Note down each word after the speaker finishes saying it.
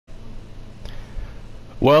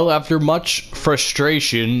Well, after much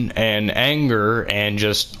frustration and anger and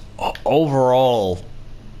just overall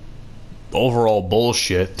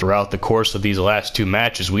bullshit throughout the course of these last two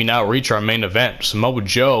matches, we now reach our main event. Samoa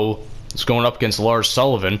Joe is going up against Lars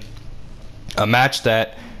Sullivan, a match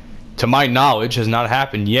that, to my knowledge, has not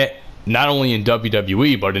happened yet, not only in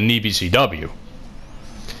WWE, but in EBCW.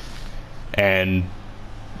 And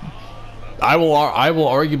I will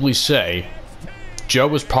arguably say Joe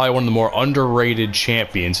was probably one of the more underrated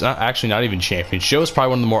champions. Not even champions. Joe is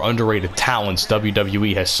probably one of the more underrated talents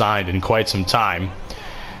WWE has signed in quite some time.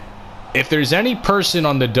 If there's any person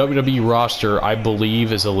on the WWE roster I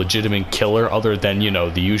believe is a legitimate killer, other than, you know,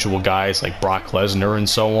 the usual guys like Brock Lesnar and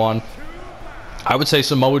so on, I would say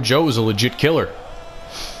Samoa Joe is a legit killer.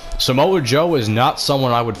 Samoa Joe is not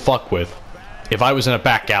someone I would fuck with if I was in a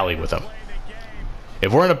back alley with him.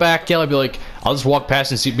 If we're in a back alley, I'd be like, I'll just walk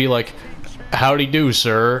past and be like, howdy do,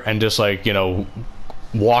 sir, and just, like, you know,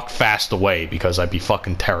 walk fast away, because I'd be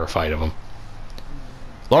fucking terrified of him.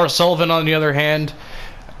 Lars Sullivan, on the other hand,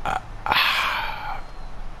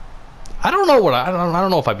 I don't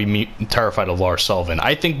know if I'd be terrified of Lars Sullivan.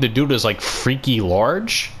 I think the dude is, like, freaky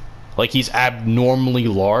large. Like, he's abnormally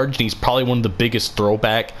large, and he's probably one of the biggest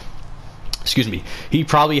throwback. Excuse me. He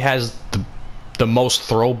probably has the most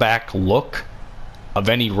throwback look of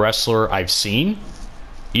any wrestler I've seen.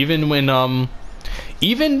 Even when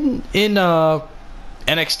even in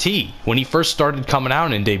NXT, when he first started coming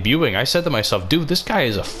out and debuting, I said to myself, dude, this guy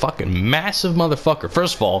is a fucking massive motherfucker.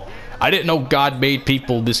 First of all, I didn't know God made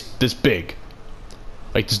people this big.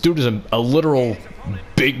 Like, this dude is a literal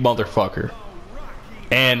big motherfucker.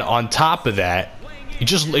 And on top of that,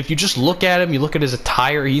 if you just look at him, you look at his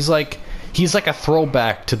attire, he's like a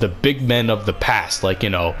throwback to the big men of the past, like, you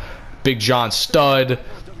know, Big John Studd.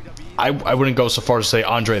 I wouldn't go so far as to say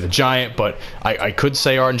Andre the Giant, but I could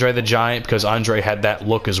say Andre the Giant, because Andre had that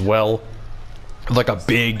look as well, like a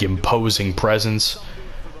big, imposing presence.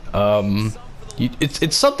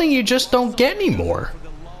 It's something you just don't get anymore.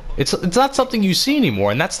 It's not something you see anymore,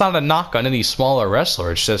 and that's not a knock on any smaller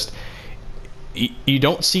wrestler. It's just you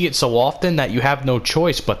don't see it so often that you have no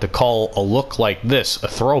choice but to call a look like this a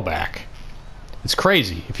throwback. It's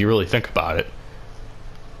crazy if you really think about it.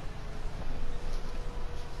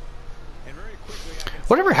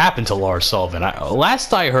 Whatever happened to Lars Sullivan?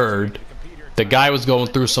 Last I heard, the guy was going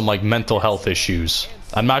through some, like, mental health issues.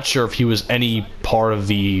 I'm not sure if he was any part of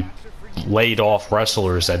the laid-off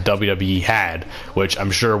wrestlers that WWE had, which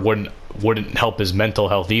I'm sure wouldn't help his mental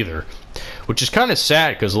health either. Which is kind of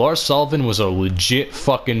sad, because Lars Sullivan was a legit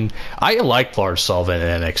fucking... I liked Lars Sullivan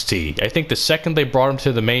in NXT. I think the second they brought him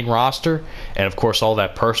to the main roster, and of course all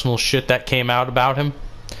that personal shit that came out about him,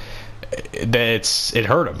 it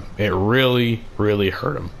hurt him. It really, really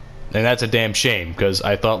hurt him. And that's a damn shame, because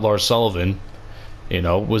I thought Lars Sullivan, you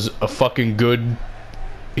know, was a fucking good...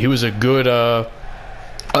 He was a good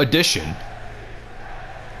addition.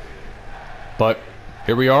 But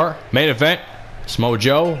here we are, main event. Samoa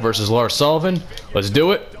Joe versus Lars Sullivan. Let's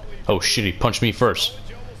do it. Oh shit, he punched me first.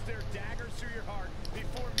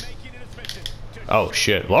 Oh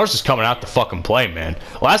shit, Lars is coming out to fucking play, man.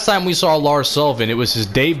 Last time we saw Lars Sullivan, it was his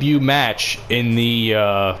debut match in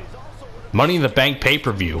the Money in the Bank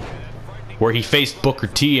pay-per-view, where he faced Booker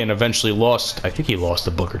T and eventually lost. I think he lost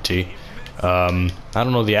to Booker T. I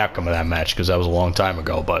don't know the outcome of that match, because that was a long time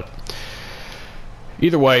ago, but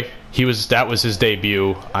either way, that was his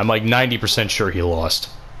debut. I'm like 90% sure he lost.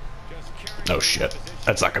 Oh shit,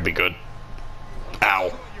 that's not gonna be good.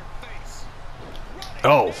 Ow.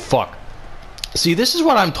 Oh fuck. See, this is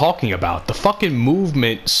what I'm talking about. The fucking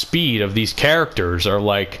movement speed of these characters are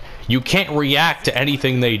like, you can't react to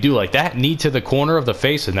anything they do. Like that knee to the corner of the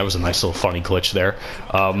face, and that was a nice little funny glitch there.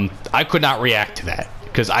 I could not react to that,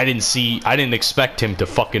 because I didn't expect him to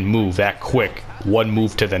fucking move that quick, one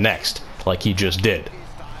move to the next, like he just did.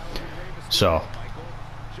 So,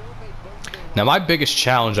 now my biggest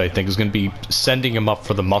challenge, I think, is going to be sending him up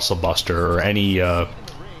for the Muscle Buster or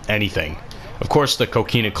anything. Of course, the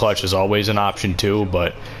Coquina Clutch is always an option too,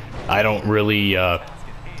 but I don't really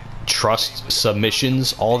trust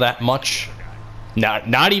submissions all that much.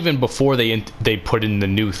 Not even before they put in the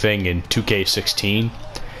new thing in 2K16.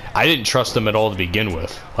 I didn't trust them at all to begin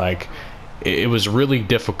with. Like, it was really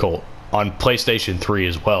difficult on PlayStation 3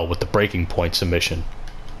 as well with the breaking point submission.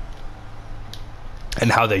 And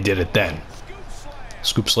how they did it then.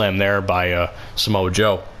 Scoop slam there by Samoa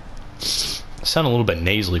Joe. I sound a little bit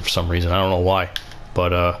nasally for some reason. I don't know why.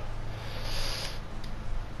 But,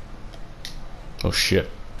 oh shit.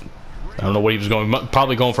 I don't know what he was going...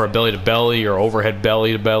 Probably going for a belly to belly or overhead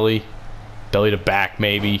belly to belly. Belly to back,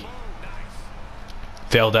 maybe.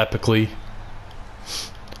 Failed epically.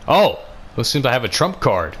 Oh, it seems I have a trump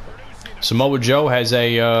card. Samoa Joe has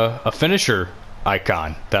a finisher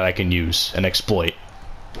icon that I can use and exploit.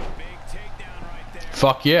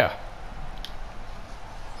 Fuck yeah.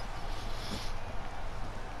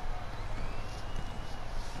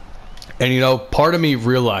 And you know, part of me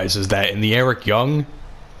realizes that in the Eric Young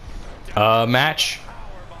match,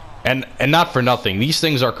 and not for nothing, these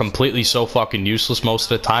things are completely so fucking useless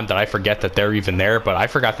most of the time that I forget that they're even there, but I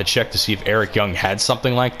forgot to check to see if Eric Young had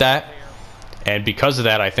something like that. And because of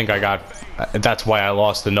that, I think that's why I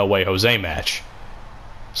lost the No Way Jose match.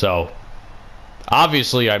 So,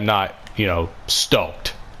 obviously I'm not, you know,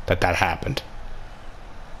 stoked that that happened.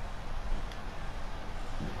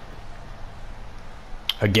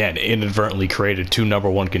 Again, inadvertently created 2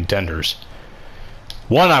 #1 contenders.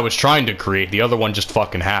 One I was trying to create, the other one just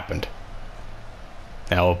fucking happened.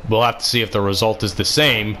 Now, we'll have to see if the result is the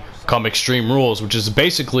same come Extreme Rules, which is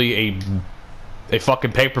basically a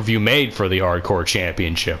fucking pay-per-view made for the Hardcore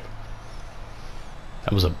Championship.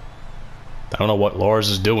 That was a... I don't know what Lars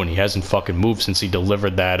is doing. He hasn't fucking moved since he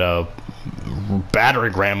delivered that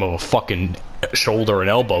battering ram of a fucking shoulder and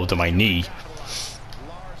elbow to my knee.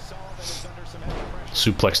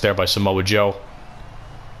 Suplex there by Samoa Joe.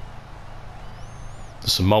 The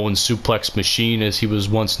Samoan suplex machine, as he was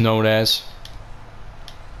once known as.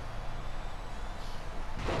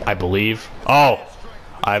 I believe. Oh!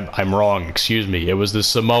 I'm wrong, excuse me. It was the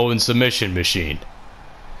Samoan submission machine.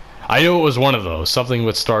 I knew it was one of those. Something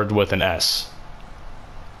that started with an S.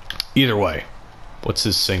 Either way. What's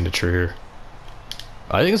his signature here?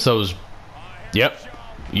 I think it's those... Yep.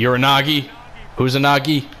 Uranagi. Who's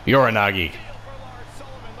Anagi? Uranagi.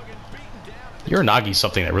 Uranagi's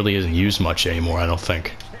something that really isn't used much anymore, I don't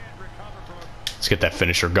think. Let's get that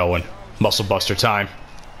finisher going. Muscle buster time.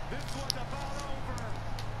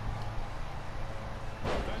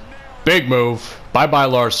 Big move. Bye-bye,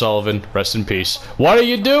 Lars Sullivan. Rest in peace. What are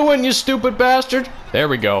you doing, you stupid bastard? There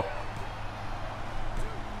we go.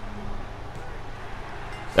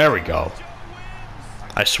 There we go.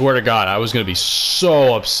 I swear to God, I was going to be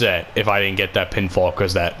so upset if I didn't get that pinfall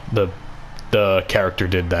because the character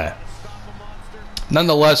did that.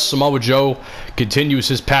 Nonetheless, Samoa Joe continues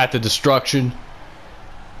his path to destruction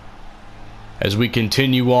as we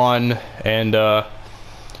continue on, and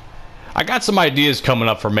I got some ideas coming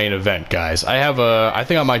up for main event, guys. I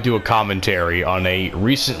think I might do a commentary on a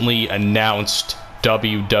recently announced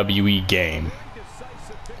WWE game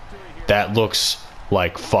that looks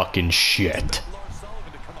like fucking shit.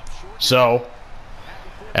 So,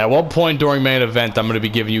 at one point during main event, I'm going to be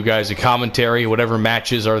giving you guys a commentary. Whatever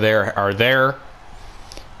matches are there.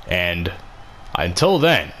 And until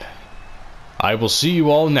then, I will see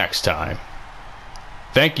you all next time.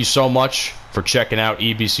 Thank you so much for checking out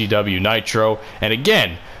EBCW Nitro. And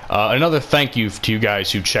again, another thank you to you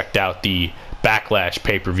guys who checked out the Backlash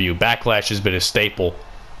pay-per-view. Backlash has been a staple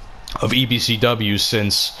of EBCW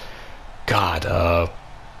since, God,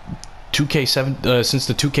 2K7, since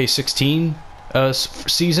the 2K16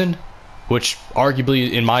 season, which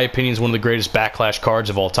arguably, in my opinion, is one of the greatest Backlash cards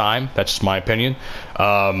of all time. That's just my opinion.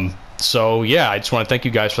 So, yeah, I just want to thank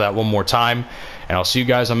you guys for that one more time, and I'll see you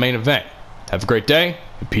guys on main event. Have a great day,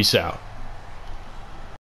 and peace out.